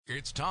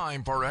It's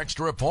time for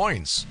Extra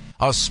Points,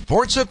 a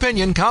sports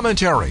opinion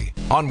commentary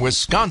on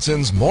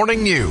Wisconsin's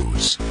morning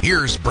news.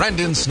 Here's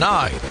Brendan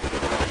Snide.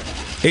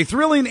 A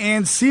thrilling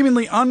and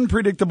seemingly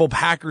unpredictable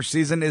Packers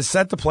season is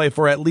set to play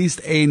for at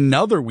least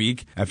another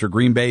week after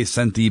Green Bay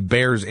sent the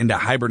Bears into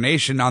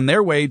hibernation on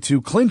their way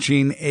to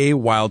clinching a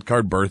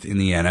wildcard berth in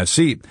the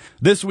NFC.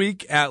 This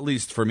week, at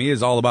least for me,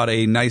 is all about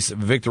a nice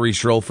victory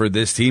stroll for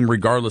this team,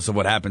 regardless of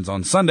what happens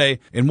on Sunday,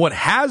 in what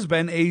has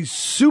been a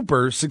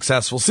super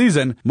successful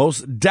season,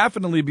 most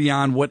definitely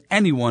beyond what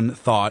anyone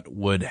thought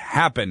would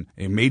happen.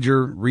 A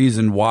major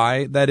reason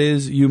why that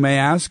is, you may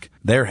ask?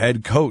 Their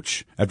head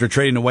coach. After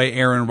trading away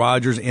Aaron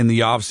Rodgers in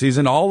the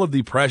offseason, all of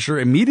the pressure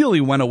immediately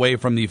went away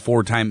from the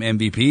four-time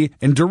MVP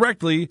and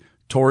directly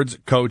towards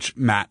Coach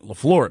Matt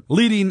LaFleur.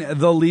 Leading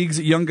the league's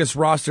youngest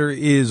roster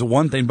is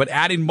one thing, but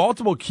adding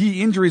multiple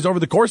key injuries over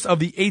the course of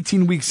the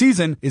 18-week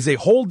season is a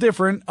whole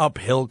different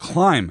uphill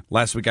climb.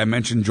 Last week I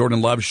mentioned Jordan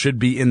Love should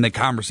be in the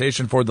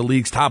conversation for the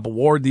league's top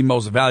award, the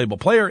most valuable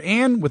player,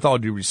 and with all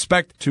due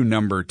respect to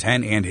number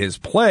 10 and his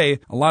play,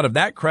 a lot of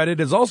that credit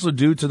is also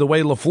due to the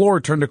way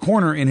LaFleur turned a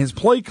corner in his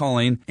play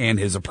calling and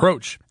his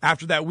approach.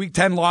 After that Week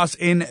 10 loss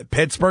in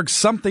Pittsburgh,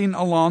 something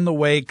along the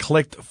way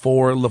clicked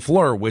for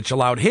LaFleur, which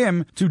allowed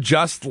him to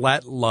just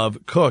let Love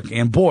cook.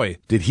 And boy,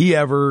 did he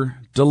ever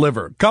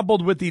deliver.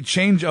 Coupled with the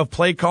change of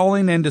play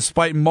calling and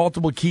despite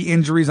multiple key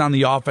injuries on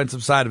the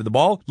offensive side of the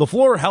ball,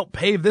 LaFleur helped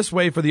pave this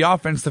way for the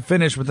offense to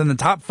finish within the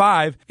top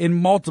 5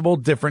 in multiple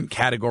different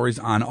categories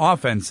on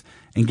offense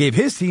and gave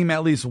his team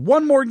at least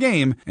one more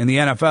game in the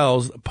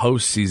NFL's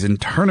postseason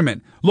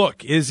tournament.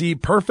 Look, is he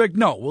perfect?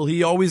 No. Will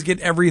he always get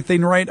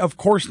everything right? Of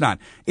course not.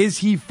 Is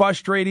he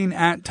frustrating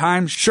at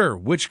times? Sure.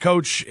 Which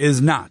coach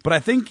is not? But I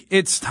think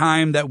it's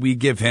time that we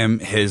give him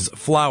his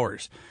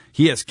flowers.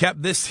 He has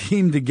kept this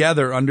team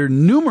together under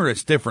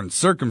numerous different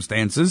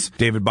circumstances.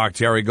 David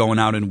Bakhtiari going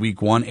out in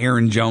week 1,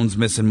 Aaron Jones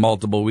missing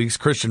multiple weeks,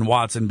 Christian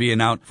Watson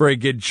being out for a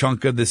good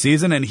chunk of the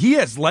season, and he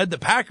has led the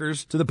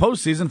Packers to the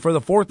postseason for the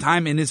 4th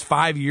time in his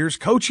 5 years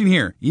coaching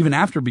here, even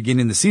after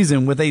beginning the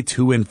season with a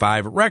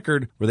 2-5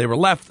 record where they were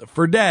left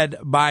for dead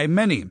by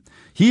many.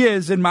 He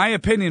is, in my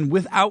opinion,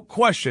 without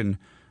question,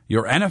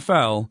 your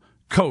NFL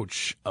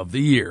Coach of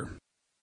the Year.